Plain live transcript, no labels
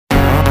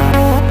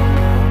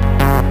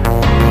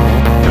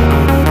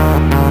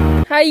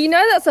Hey, you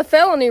know that's a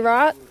felony,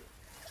 right?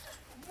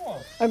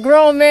 What? A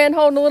grown man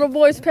holding a little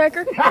boy's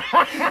pecker. Hey,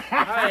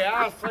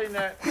 I've seen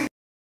that. What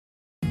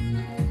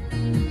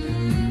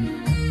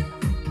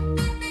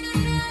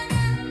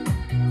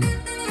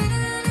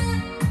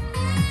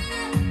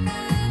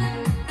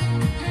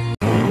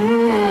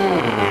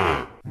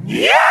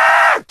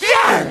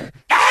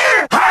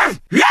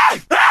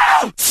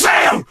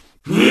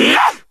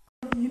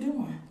are you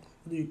doing?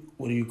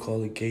 What do you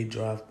call a gay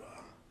drive-by? A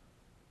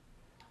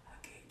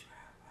gay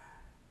drive-by.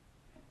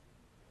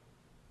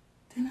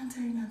 Didn't I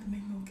tell you not to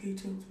make no gay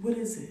jokes? What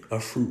is it? A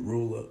fruit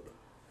roll-up.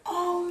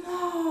 Oh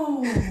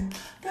no!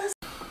 That's...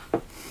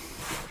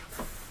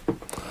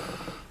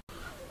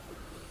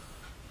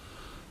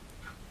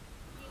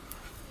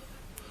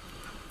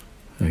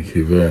 Thank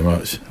you very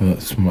much.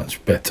 That's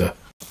much better.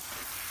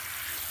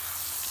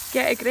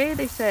 Get a grey,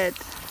 they said.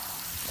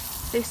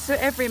 They suit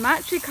every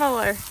matchy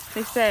colour,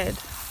 they said.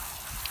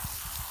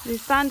 They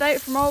stand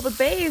out from all the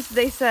bays,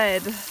 they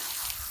said.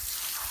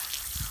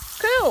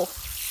 Cool.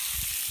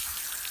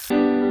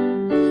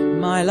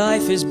 My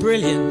life is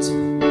brilliant.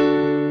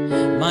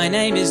 My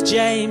name is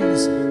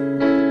James.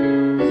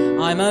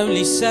 I'm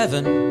only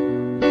 7.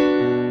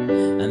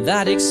 And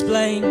that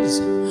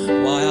explains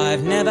why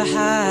I've never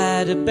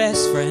had a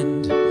best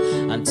friend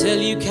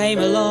until you came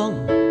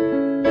along.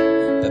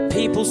 But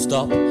people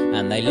stop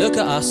and they look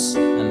at us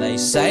and they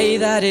say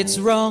that it's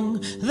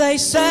wrong. They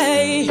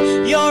say,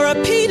 you're a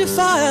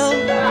paedophile.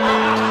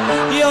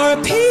 You're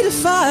a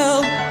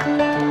paedophile.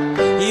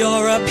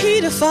 You're a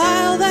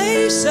paedophile,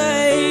 they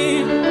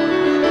say.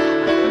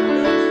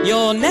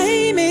 Your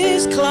name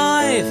is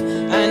Clive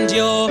and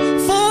you're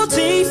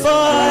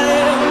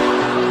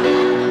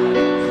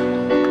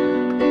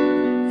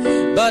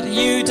 45. But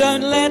you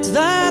don't let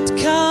that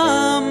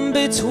come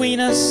between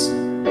us.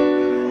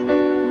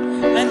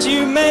 And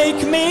you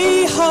make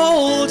me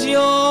hold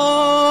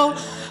your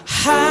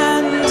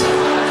hand.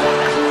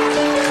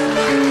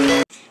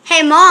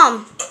 Hey,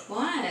 Mom.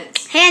 What?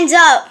 Hands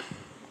up.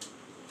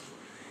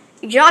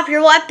 Drop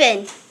your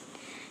weapon.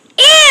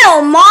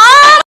 Ew,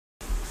 Mom!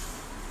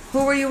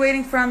 Who were you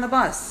waiting for on the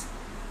bus?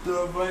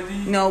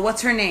 Nobody. No,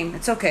 what's her name?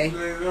 It's okay.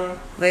 Layla.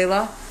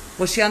 Layla?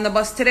 Was she on the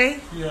bus today?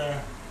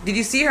 Yeah. Did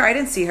you see her? I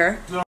didn't see her.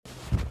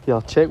 Yeah,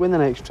 I'll check when the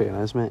next train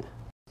is, mate.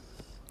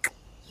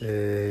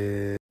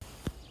 There's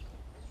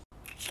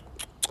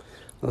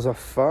a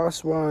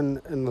fast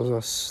one and there's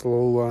a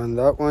slow one.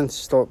 That one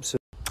stops.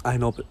 I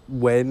know, but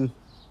when?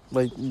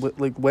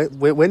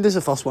 When does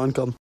the first one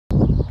come?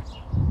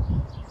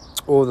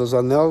 Oh, there's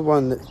another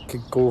one that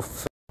could go.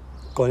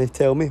 Gonna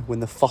tell me when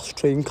the first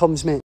train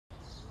comes, mate?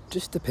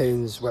 Just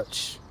depends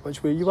which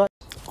way you at.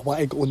 I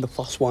want to go on the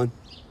first one.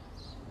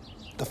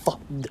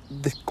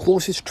 The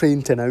closest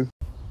train to now.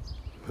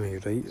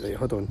 Right,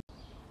 hold on.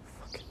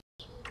 Fucking.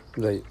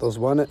 Right, there's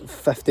one at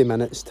 50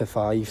 minutes to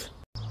 5.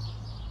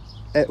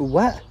 At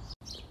what?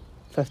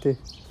 50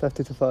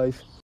 to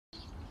 5.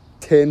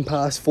 10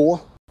 past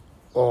 4.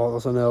 Oh,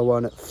 there's another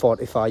one at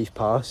 45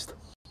 past.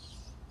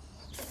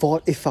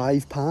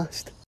 45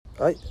 past?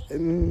 Right,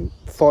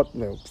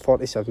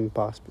 47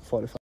 past, but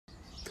 45.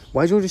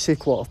 Why don't you say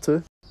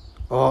 1:45?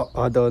 Oh,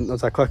 I don't.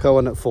 There's a quicker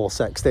one at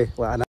 4:60.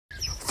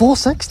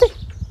 4:60?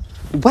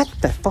 What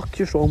the fuck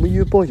is wrong with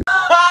you, boy?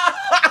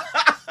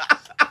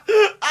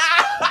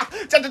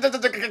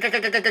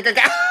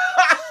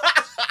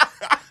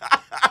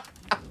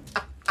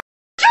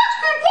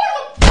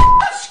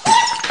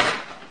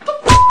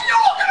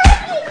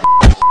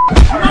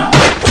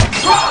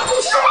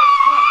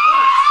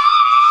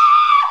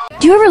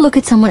 Do you ever look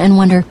at someone and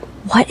wonder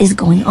what is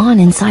going on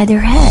inside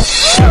their head?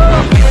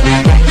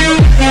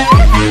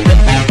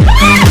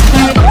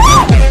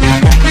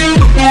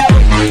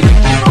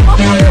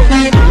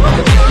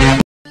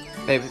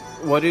 Babe,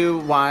 what do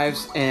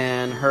wives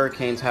and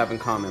hurricanes have in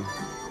common?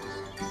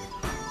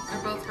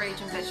 They're both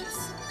rage and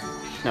vicious.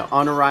 No,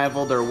 on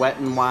arrival, they're wet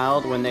and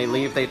wild. When they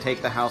leave, they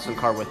take the house and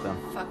car with them.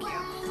 Fuck you.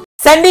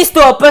 Send this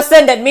to a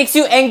person that makes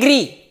you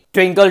angry.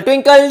 Twinkle,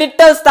 twinkle,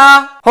 little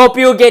star. Hope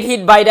you get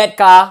hit by that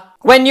car.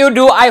 When you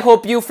do, I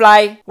hope you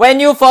fly. When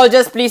you fall,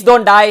 just please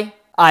don't die.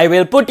 I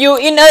will put you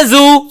in a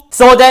zoo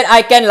so that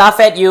I can laugh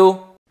at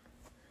you.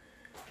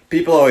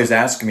 People always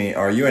ask me,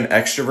 are you an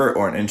extrovert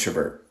or an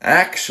introvert?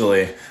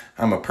 Actually,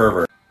 I'm a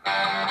pervert.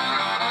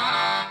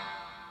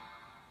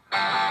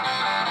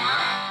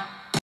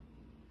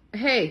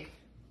 Hey,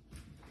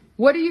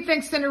 what do you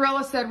think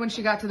Cinderella said when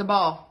she got to the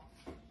ball?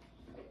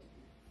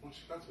 When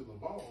she got to the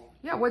ball?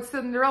 Yeah, what'd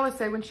Cinderella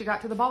say when she got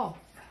to the ball?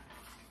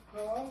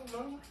 No, I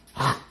don't know.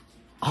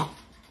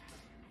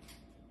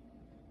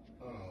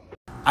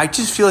 I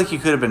just feel like you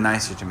could have been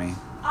nicer to me.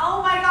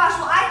 Oh my gosh,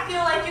 well I feel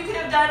like you could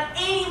have done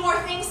 80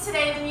 more things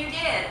today than you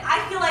did.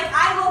 I feel like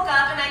I woke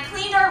up and I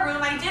cleaned our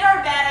room, I did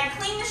our bed, I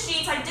cleaned the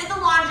sheets, I did the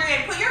laundry,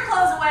 I put your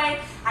clothes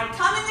away, I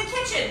come in the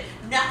kitchen,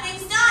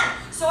 nothing's done.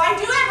 So I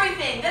do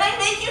everything, then I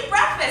make you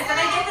breakfast,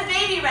 then I get the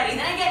baby ready,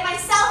 then I get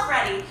myself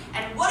ready.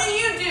 And what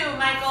do,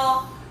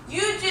 Michael?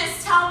 You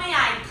just tell me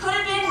I could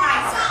have been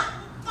nicer.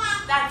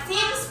 That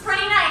seems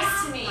pretty nice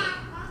to me.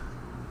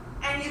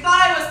 And you thought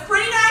I was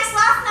pretty nice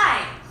last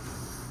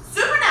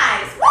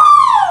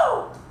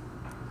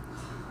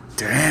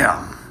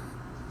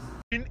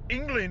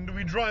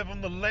drive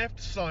on the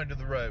left side of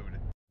the road.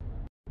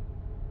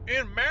 In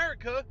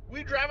America,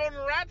 we drive on the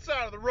right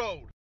side of the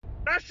road.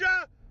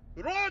 Russia,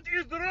 the road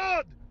is the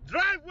road.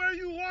 Drive where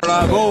you want.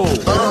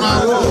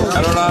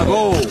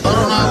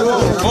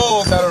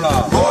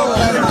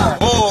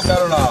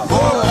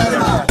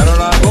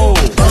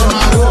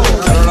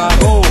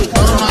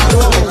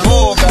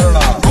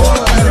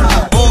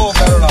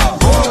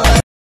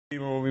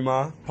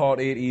 Part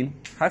 18.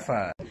 High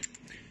five.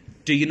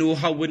 Do you know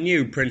how we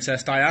knew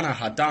Princess Diana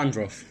had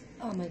dandruff?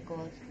 Oh my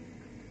god.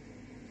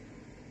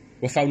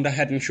 We found her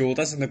head and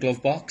shoulders in the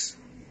glove box.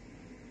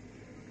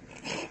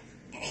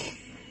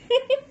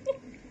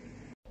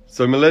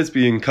 So my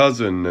lesbian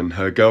cousin and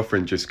her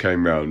girlfriend just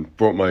came round,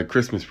 brought my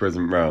Christmas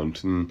present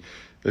round, and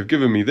they've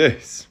given me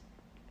this.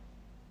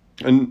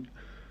 And,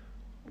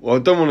 well, I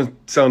don't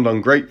want to sound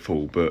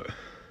ungrateful, but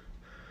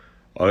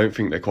I don't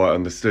think they quite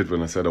understood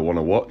when I said I want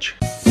to watch.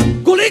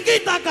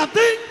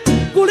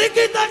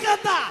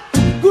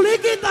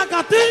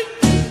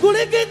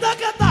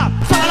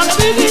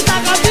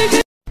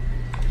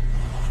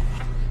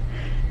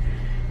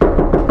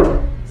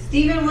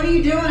 Steven, what are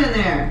you doing in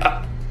there?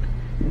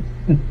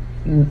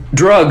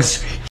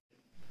 Drugs.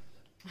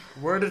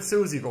 Where did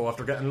Susie go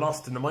after getting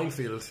lost in the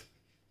minefield?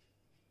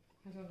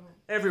 I don't know.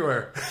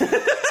 Everywhere.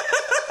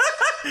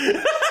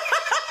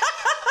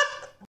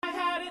 I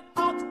had it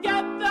all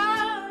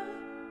together,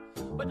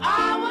 but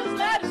I was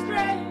led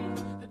astray.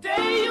 The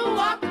day you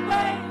walked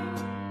away,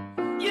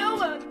 you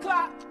were the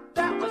clock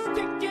that was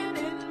ticking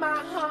in my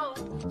heart.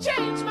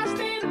 Changed my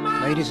state of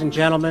mind. Ladies and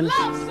gentlemen,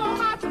 Love so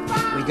hard to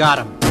find. we got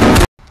him.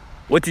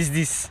 What is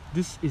this?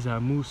 This is a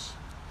moose.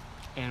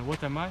 And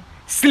what am I?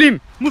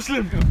 Slim!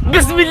 Muslim!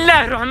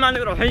 Bismillah ar-Rahman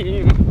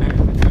ar-Rahim!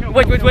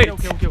 Wait.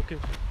 Okay.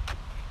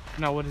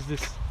 Now what is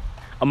this?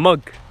 A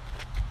mug.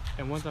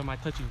 And what am I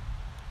touching?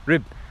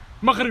 Rib.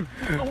 Maghrib!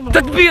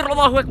 Takbir!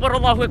 Allahu Akbar!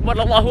 Allahu Akbar!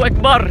 Allahu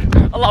Akbar!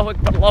 Allahu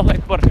Akbar! Allahu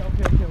Akbar! Okay.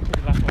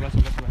 Last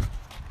one.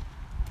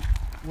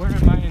 Where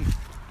am I in?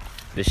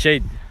 The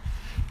shade.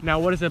 Now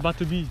what is it about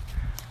to be?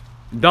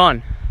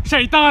 Dawn.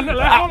 Shaitan!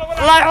 La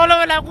hawla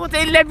wa la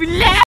quwwata illa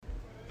billah!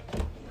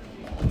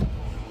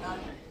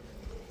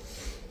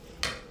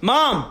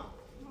 Mom!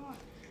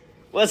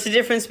 What's the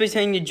difference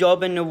between your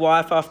job and your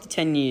wife after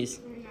 10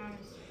 years?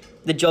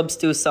 The job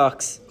still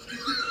sucks.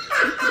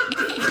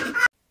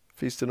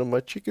 Feasting on my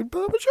chicken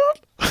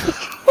parmesan.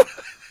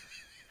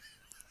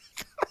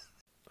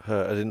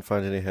 Her, I didn't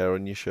find any hair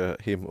on your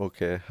shirt. Him,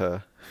 okay.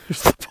 Her.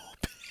 Who's the poor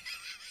baby?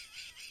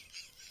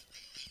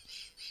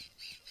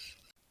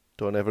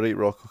 Don't ever eat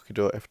raw cookie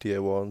dough,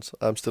 FDA warns.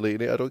 I'm still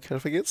eating it. I don't care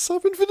if I get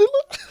salmon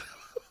vanilla.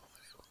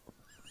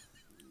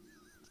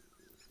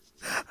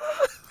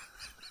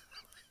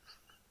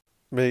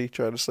 Me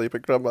trying to sleep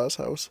at Grandma's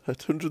house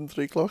at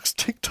 103 clocks.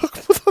 TikTok,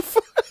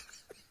 motherfucker.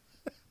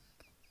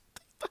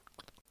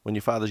 When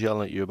your father's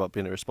yelling at you about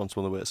being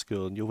irresponsible on the way to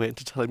school and you're waiting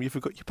to tell him you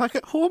forgot your pack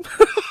at home.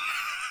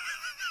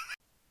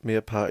 Me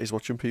at parties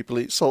watching people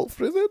eat salt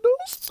through their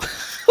nose.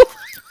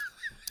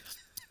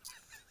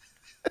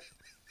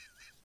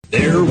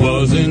 There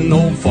was an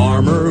old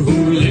farmer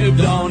who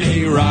lived on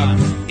a rock.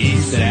 He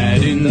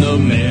sat in the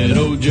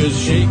meadow just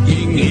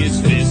shaking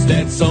his fist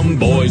at some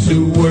boys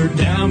who were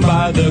down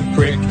by the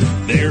creek.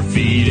 Their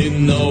feet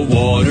in the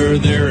water,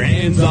 their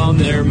hands on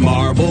their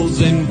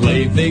marbles and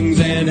playthings,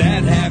 and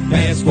at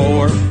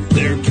 4:30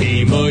 there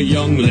came a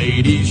young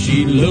lady.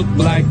 She looked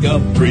like a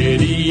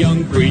pretty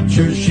young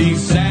creature. She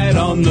sat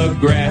on the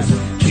grass.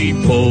 She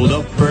pulled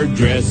up her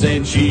dress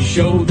and she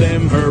showed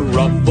them her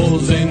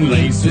ruffles and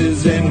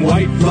laces and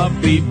white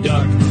fluffy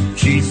duck.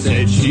 She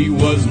said she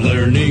was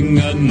learning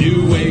a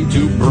new way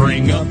to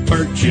bring up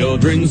her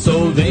children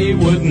so they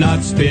would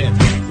not spit,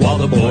 while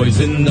the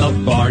boys in the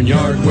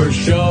barnyard were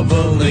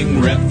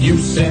shoveling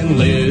refuse and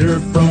litter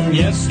from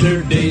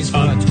yesterday's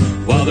hunt,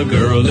 while the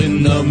girl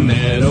in the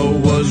meadow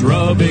was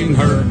rubbing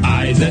her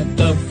eyes at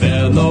the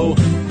fellow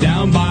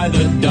down by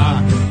the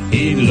dock.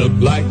 He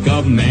looked like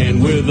a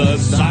man with a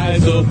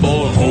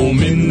sizable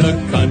home in the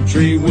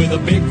country with a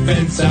big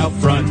fence out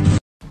front.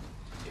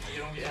 If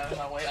you don't get out of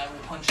my way, I will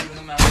punch you in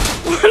the mouth.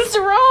 What's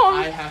wrong?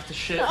 I have to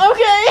shit.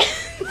 Okay.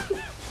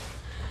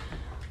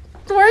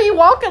 Why are you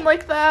walking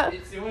like that?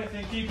 It's the only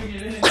thing keeping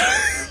it in.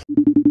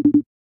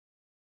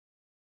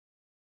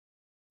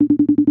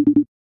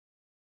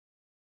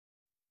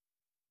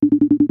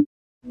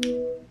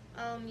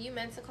 You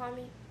meant to call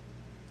me?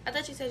 I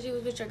thought you said you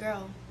was with your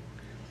girl.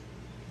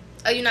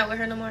 Oh, you not with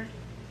her no more?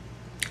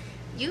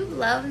 You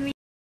love me.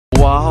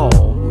 Wow,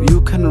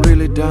 you can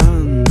really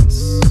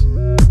dance.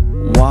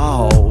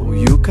 Wow,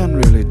 you can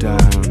really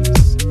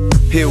dance.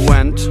 He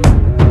went.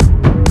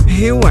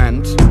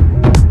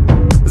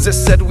 They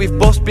said we've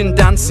both been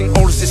dancing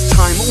all this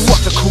time.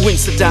 What a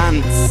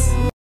coincidence.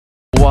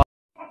 Wow.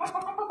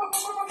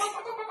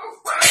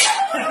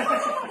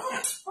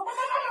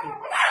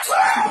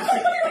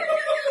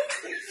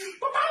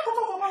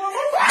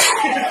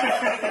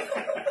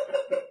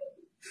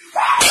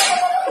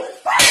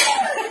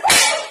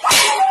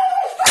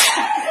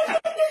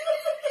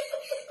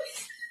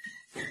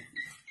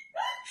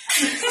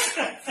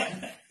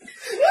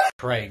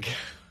 Craig.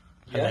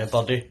 Hello, Yes?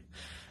 buddy.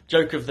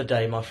 Joke of the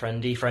day, my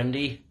friendy.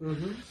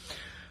 Mm-hmm.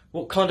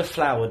 What kind of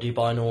flower do you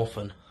buy an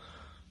orphan?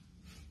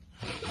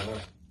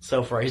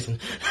 Self-raising.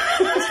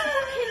 That's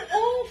fucking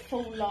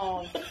awful,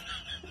 love.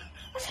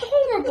 That's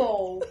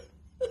horrible.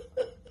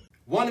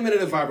 1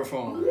 minute of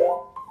vibraphone.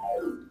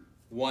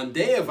 1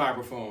 day of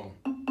vibraphone.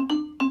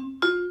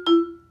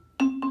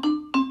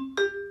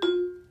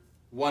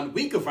 1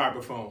 week of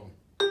vibraphone.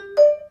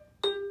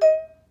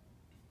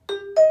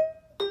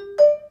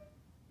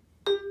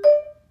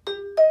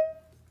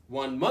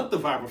 1 month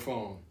of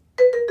vibraphone.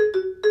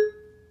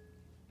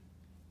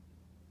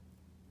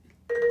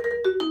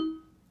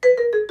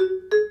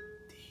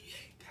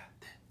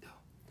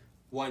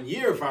 1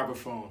 year of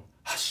vibraphone.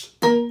 Hush.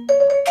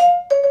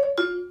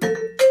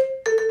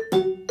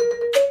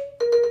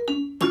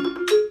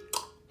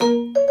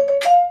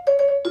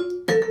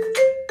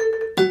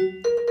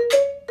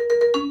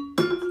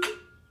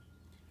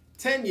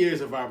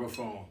 Years of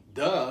vibraphone.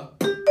 Duh.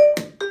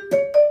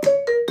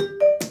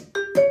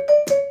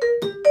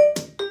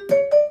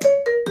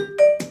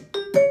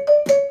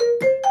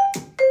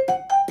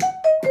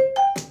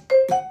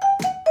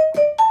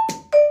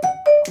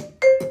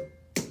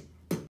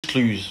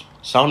 Clues.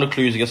 Sound of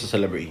clues against a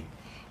celebrity.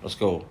 Let's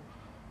go.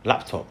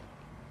 Laptop.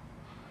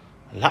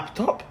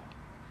 Laptop?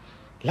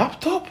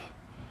 Laptop?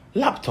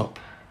 Laptop.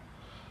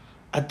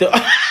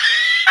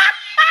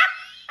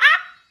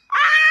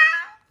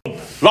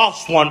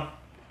 Last one.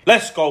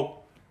 Let's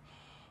go.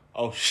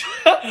 Oh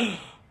shit.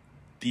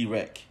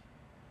 D-Rec.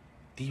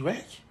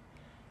 D-Rec?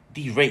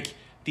 D-Rake.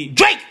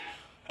 D-Drake!